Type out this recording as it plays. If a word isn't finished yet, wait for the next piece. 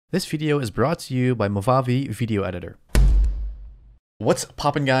This video is brought to you by Movavi Video Editor. What's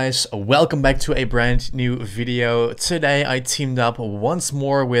poppin' guys? Welcome back to a brand new video. Today I teamed up once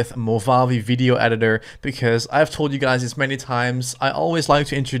more with Movavi Video Editor because I've told you guys this many times. I always like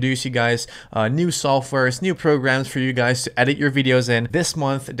to introduce you guys new softwares, new programs for you guys to edit your videos in. This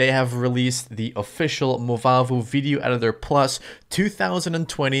month they have released the official Movavi Video Editor Plus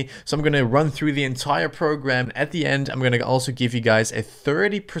 2020. So I'm going to run through the entire program. At the end, I'm going to also give you guys a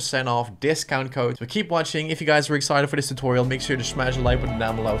 30% off discount code. So keep watching. If you guys were excited for this tutorial, make sure to smash the like button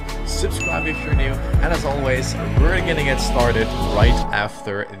down below, subscribe if you're new, and as always, we're gonna get started right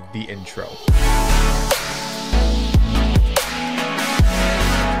after the intro.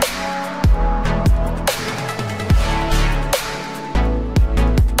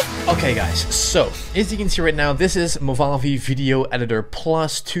 Okay guys, so as you can see right now, this is Movavi Video Editor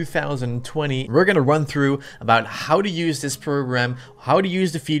Plus 2020. We're gonna run through about how to use this program, how to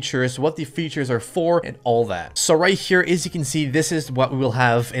use the features, what the features are for, and all that. So right here, as you can see, this is what we will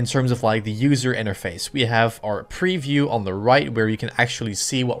have in terms of like the user interface. We have our preview on the right where you can actually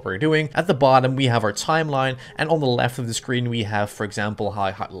see what we're doing. At the bottom, we have our timeline, and on the left of the screen, we have, for example,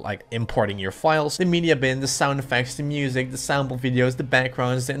 how like importing your files, the media bin, the sound effects, the music, the sample videos, the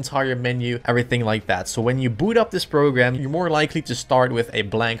backgrounds, the entire menu, everything like that. So when you boot up this program, you're more likely to start with a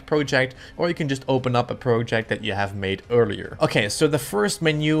blank project, or you can just open up a project that you have made earlier. Okay, so the first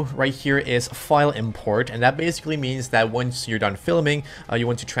menu right here is file import, and that basically means that once you're done filming, you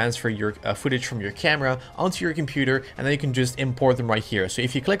want to transfer your footage from your camera onto your computer, and then you can just import them right here. So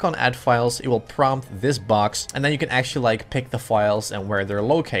if you click on add files, it will prompt this box, and then you can actually like pick the files and where they're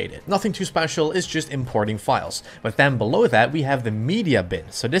located. Nothing too special, it's just importing files. But then below that, we have the media bin.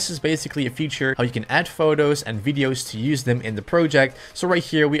 So this is basically a feature how you can add photos and videos to use them in the project. So right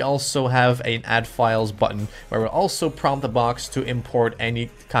here, we also have an add files button where we'll also prompt the box to import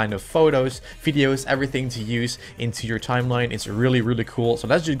any kind of photos, videos, everything to use into your timeline. It's really cool. So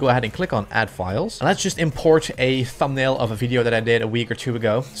let's just go ahead and click on add files. And let's just import a thumbnail of a video that I did a week or two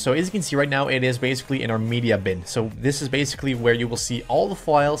ago. So as you can see right now, it is basically in our media bin. So this is basically where you will see all the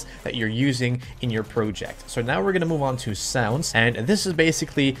files that you're using in your project. So now we're going to move on to sounds, and this is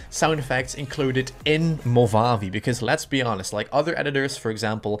basically sound effects included in Movavi, because let's be honest, like other editors, for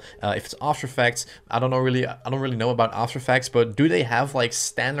example, if it's After Effects, I don't really know about After Effects, but do they have like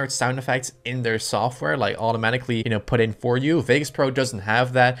standard sound effects in their software, like automatically, put in for you? Vegas Pro doesn't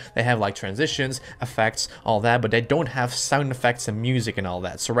have that. They have like transitions, effects, all that, but they don't have sound effects and music and all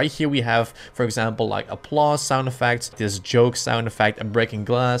that. So right here we have, for example, like applause sound effects, this joke sound effect, a breaking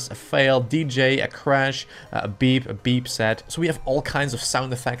glass, a fail, DJ, a crash, a beep set. So we have all kinds of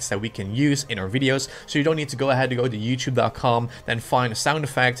sound effects that we can use in our videos. So you don't need to go ahead and go to youtube.com, then find a sound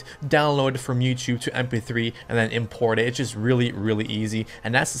effect, download it from YouTube to MP3, and then import it. It's just really easy.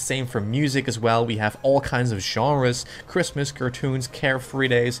 And that's the same for music as well. We have all kinds of genres: Christmas, cartoons, carefree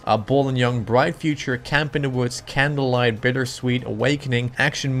days, Bold and Young, Bright Future, Camp in the Woods, Candlelight, Bittersweet, Awakening,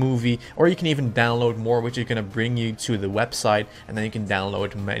 Action Movie, or you can even download more, which is going to bring you to the website, and then you can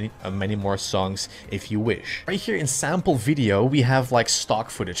download many more songs if you wish. Right here in sample video, we have like stock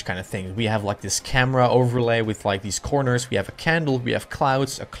footage kind of thing. We have like this camera overlay with like these corners. We have a candle, we have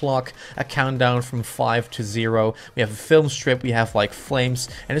clouds, a clock, a countdown from 5 to 0. We have a film strip, we have like flames,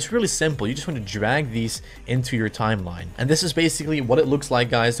 and it's really simple. You just want to drag these into your timeline. And this is basically what it looks like,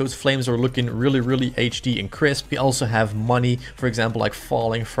 guys. Those flames are looking really HD and crisp. We also have money, for example, like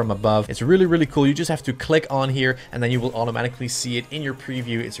falling from above. It's really cool. You just have to click on here and then you will automatically see it in your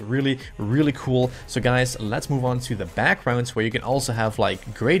preview. It's really cool. So guys, let's move on to the backgrounds, where you can also have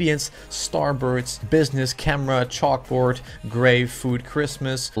like gradients, starbirds, business, camera, chalkboard, gray, food,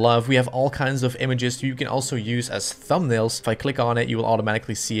 Christmas, love. We have all kinds of images you can also use as thumbnails. If I click on it, you will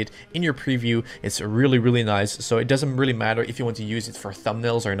automatically see it in your preview. It's really nice. So it doesn't really matter if you want to use it for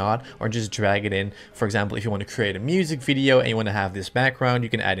thumbnails or not, or just drag it in. For example, if you want to create a music video and you want to have this background, you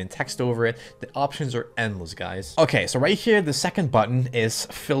can add in text over it. The options are endless, guys. Okay, so right here, the second button is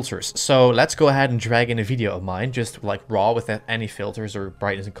filters. So let's go ahead and drag in a video of mine, just like raw without any filters or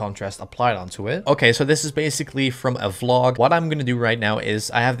brightness and contrast applied onto it. Okay, so this is basically from a vlog. What I'm gonna do right now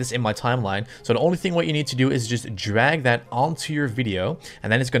is I have this in my timeline. So the only thing what you need to do is just drag that onto your video,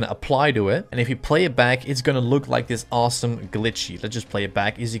 and then it's gonna apply to it. And if you play it back, it's gonna look like this awesome glitchy. Let's just play it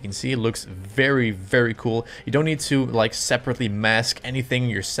back. As you can see, it looks very cool. You don't need to like separately mask anything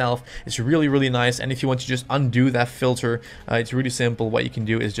yourself. It's really nice. And if you want to just undo that filter, it's really simple. What you can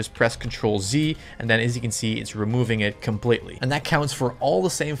do is just press Ctrl Z, and then as you can see, it's removing it completely. And that counts for all the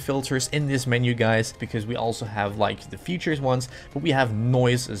same filters in this menu, guys, because we also have like the features ones, but we have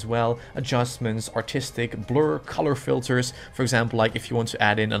noise as well, adjustments, artistic, blur, color filters, For example, like if you want to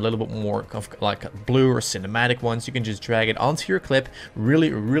add in a little bit more of like blue or cinematic ones, you can just drag it onto your clip.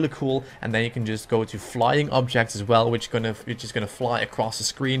 Really cool. And then you can just go to flying objects as well, which is gonna fly across the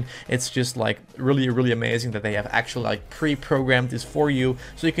screen. It's just like really amazing that they have actually like pre-programmed this for you,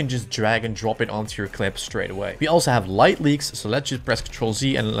 so you can just drag and drop it onto your clip straight away. We also have light leaks, so let's just press Ctrl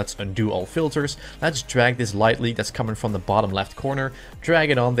Z and let's undo all filters. Let's drag this light leak that's coming from the bottom left corner, drag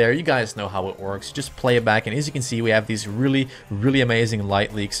it on there. You guys know how it works. Just play it back, and as you can see, we have these really amazing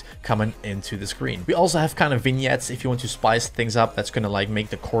light leaks coming into the screen. We also have kind of vignettes if you want to spice things up. That's gonna like make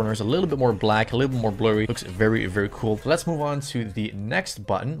the corners a little bit more black, a little bit more blurry. Looks very cool. So let's move on to the next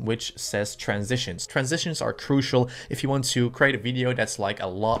button, which says transitions. Transitions are crucial if you want to create a video that's like a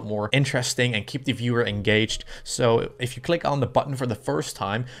lot more interesting and keep the viewer engaged. So if you click on the button for the first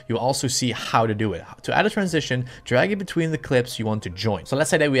time, you'll also see how to do it. To add a transition, drag it between the clips you want to join. So let's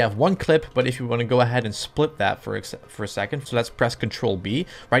say that we have one clip, but if you want to go ahead and split that for a second, so let's press Ctrl B.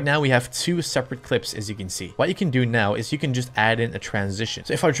 Right now we have two separate clips, as you can see. What you can do now is you can just add in a transition.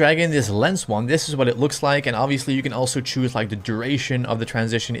 So if I drag in this lens one, this is what it looks like, and obviously you can also choose like the duration of the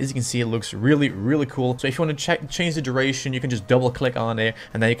transition. As you can see, it looks really cool. So if you want to change the duration, you can just double click on it,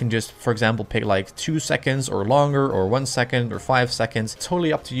 and then you can just, for example, pick like 2 seconds or longer, or 1 second or 5 seconds.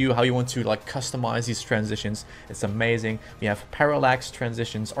 Totally up to you how you want to like customize these transitions. It's amazing. We have parallax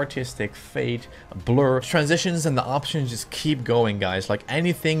transitions, artistic, fade, blur transitions, and the options just keep going, guys. Like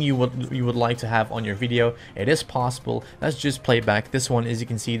anything you would like to have on your video, it is possible. Let's just play back this one. As you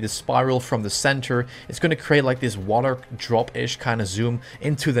can see, the spiral from the center, it's going to create like this water drop-ish kind of zoom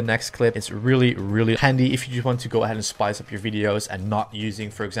into the next clip. It's really handy if you just want to go ahead and spice up your videos and not using,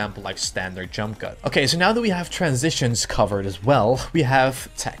 for example, like standard jump cut. Okay, so now that we have transitions covered as well, we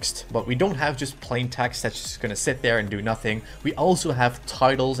have text, but we don't have just plain text that's just going to sit there and do nothing. We also have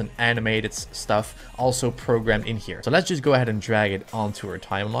titles and animated stuff also programmed in here. So let's just go ahead and drag it onto our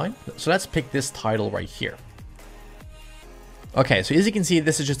timeline. So let's pick this title right here. Okay, so as you can see,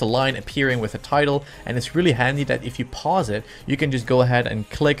 this is just a line appearing with a title, and it's really handy that if you pause it, you can just go ahead and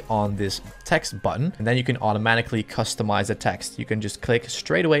click on this text button, and then you can automatically customize the text. You can just click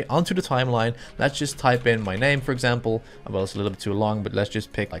straight away onto the timeline. Let's just type in my name, for example. Well, it's a little bit too long, but let's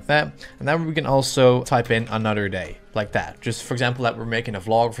just pick like that. And then we can also type in another day, like that. Just for example, that we're making a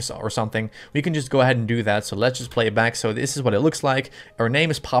vlog or something, we can just go ahead and do that. So let's just play it back. So this is what it looks like. Our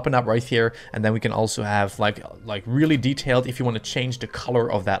name is popping up right here, and then we can also have like really detailed. If you want to change the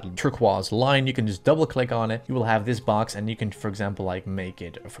color of that turquoise line, you can just double click on it. You will have this box, and you can, for example, like make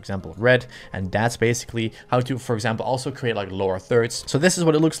it, for example, red, and that's basically how to, for example, also create like lower thirds. So this is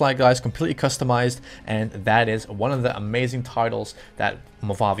what it looks like, guys, completely customized, and that is one of the amazing titles that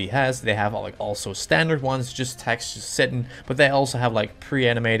Movavi has. They have like also standard ones, just text just sitting, but they also have like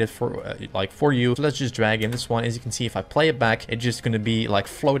pre-animated for you. So let's just drag in this one. As you can see, if I play it back, it's just going to be like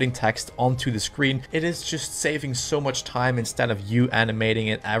floating text onto the screen. It is just saving so much time instead of you animating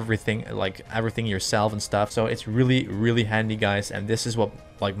it, everything yourself and stuff. So it's really handy, guys, and this is what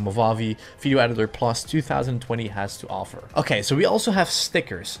like Movavi Video Editor Plus 2020 has to offer. Okay, so we also have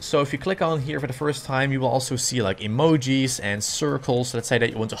stickers. So if you click on here for the first time, you will also see like emojis and circles. So let's say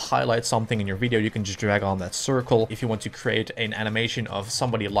that you want to highlight something in your video, you can just drag on that circle. If you want to create an animation of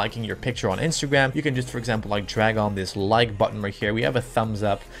somebody liking your picture on Instagram, you can just, for example, like drag on this like button right here. We have a thumbs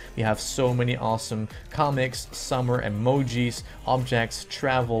up. We have so many awesome comics, summer, emojis, objects,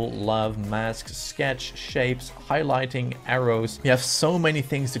 travel, love, masks, sketch, shapes, highlighting, arrows. We have so many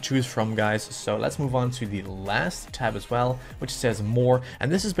things to choose from, guys. So let's move on to the last tab as well, which says more, and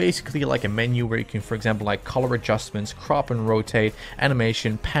this is basically like a menu where you can, for example, like color adjustments, crop and rotate,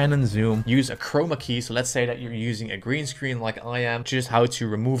 animation, pan and zoom, use a chroma key. So let's say that you're using a green screen like I am, just how to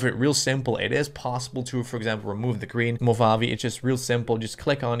remove it. Real simple. It is possible to, for example, remove the green. Movavi, it's just real simple. Just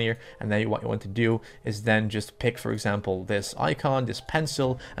click on here, and then what you want to do is then just pick, for example, this icon, this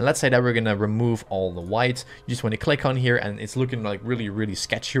pencil, and let's say that we're gonna remove all the white. You just want to click on here, and it's looking like really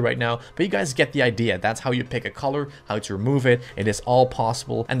sketchy right now, but you guys get the idea. That's how you pick a color, how to remove it. It is all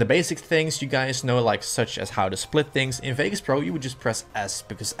possible, and the basic things you guys know, like such as how to split things. In Vegas Pro, you would just press S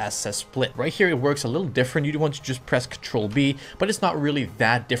because S says split. Right here, it works a little different. You want to just press Ctrl B, but it's not really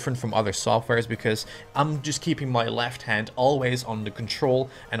that different from other softwares because I'm just keeping my left hand always on the Control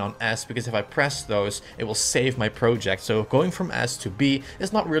and on S, because if I press those, it will save my project. So going from S to B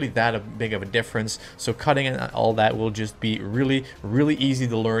is not really that big of a difference. So cutting and all that will just be really easy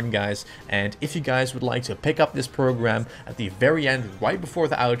to learn, guys. And if you guys would like to pick up this program at the very end, right before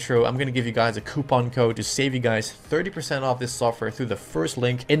the outro, I'm going to give you guys a coupon code to save you guys 30% off this software through the first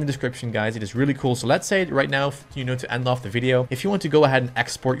link in the description, guys. It is really cool. So let's say right now, you know, to end off the video, if you want to go ahead and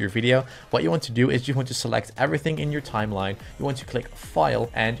export your video, what you want to do is you want to select everything in your timeline. You want to click File,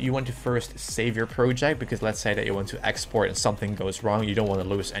 and you want to first save your project, because let's say that you want to export and something goes wrong, you don't want to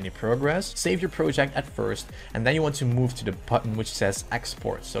lose any progress. Save your project at first, and then you want to move to the button which says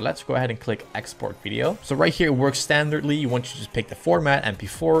Export. So let's go ahead and click Export Video. So right here it works standardly. You want to just pick the format: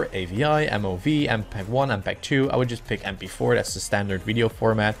 MP4, AVI, MOV, MPEG-1, MPEG-2. I would just pick MP4, that's the standard video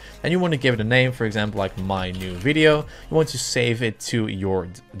format. And you want to give it a name, for example, like my new video. You want to save it to your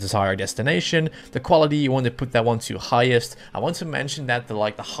desired destination. The quality, you want to put that one to highest. I want to mention that the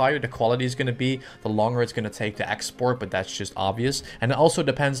higher the quality is going to be, the longer it's going to take to export, but that's just obvious. And it also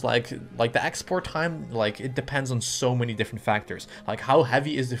depends, like the export time, like it depends on so many different factors. Like how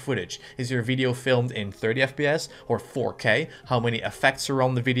heavy is the footage? Is your video filmed in 30 FPS or 4K? How many effects are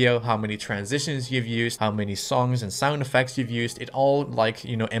on the video? How many transitions you've used? How many songs and sound effects you've used? It all, like,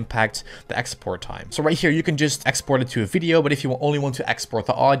 you know, impact the export time. So right here you can just export it to a video, but if you only want to export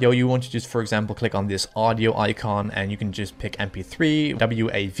the audio, you want to just, for example, click on this audio icon, and you can just pick MP3,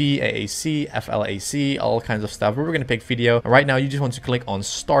 WAV, AAC, FLAC, all kinds of stuff. But we're going to pick video. And right now you just want to click on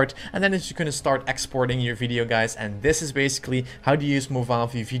Start, and then it's just going to start exporting your video, guys. And this is basically how to use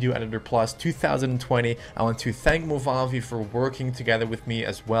Movavi Video Editor Plus 2020. I want to thank Movavi for working together with me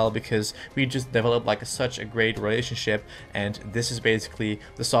as well, because we just developed like such a great relationship. And this is basically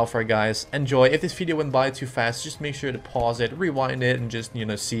the software, guys. Enjoy. If this video went by too fast, just make sure to pause it, rewind it, and just, you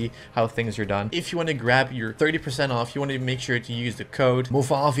know, see how things are done. If you want to grab your 30% off, you want to make sure to use the code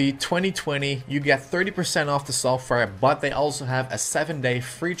Movavi 2020. You get 30% off the software, but they also have a 7-day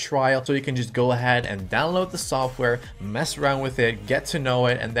free trial, so you can just go ahead and download the software, mess around with it, get to know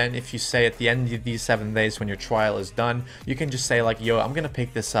it, and then if you say at the end of these 7 days when your trial is done, you can just say like, yo, I'm gonna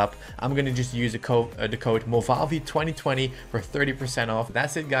pick this up. I'm gonna just use the code Movavi 2020 for 30% off.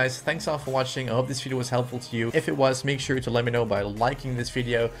 That's it, guys. Thanks all for watching. I hope this video was helpful to you. If it was, make sure to let me know by liking this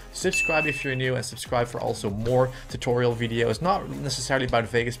video, subscribe if you're new, and subscribe for also more tutorial videos, not necessarily about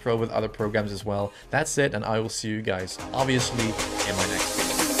Vegas Pro, with other programs as well. That's it, and I will see you guys obviously in my next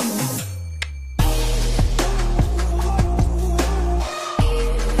video.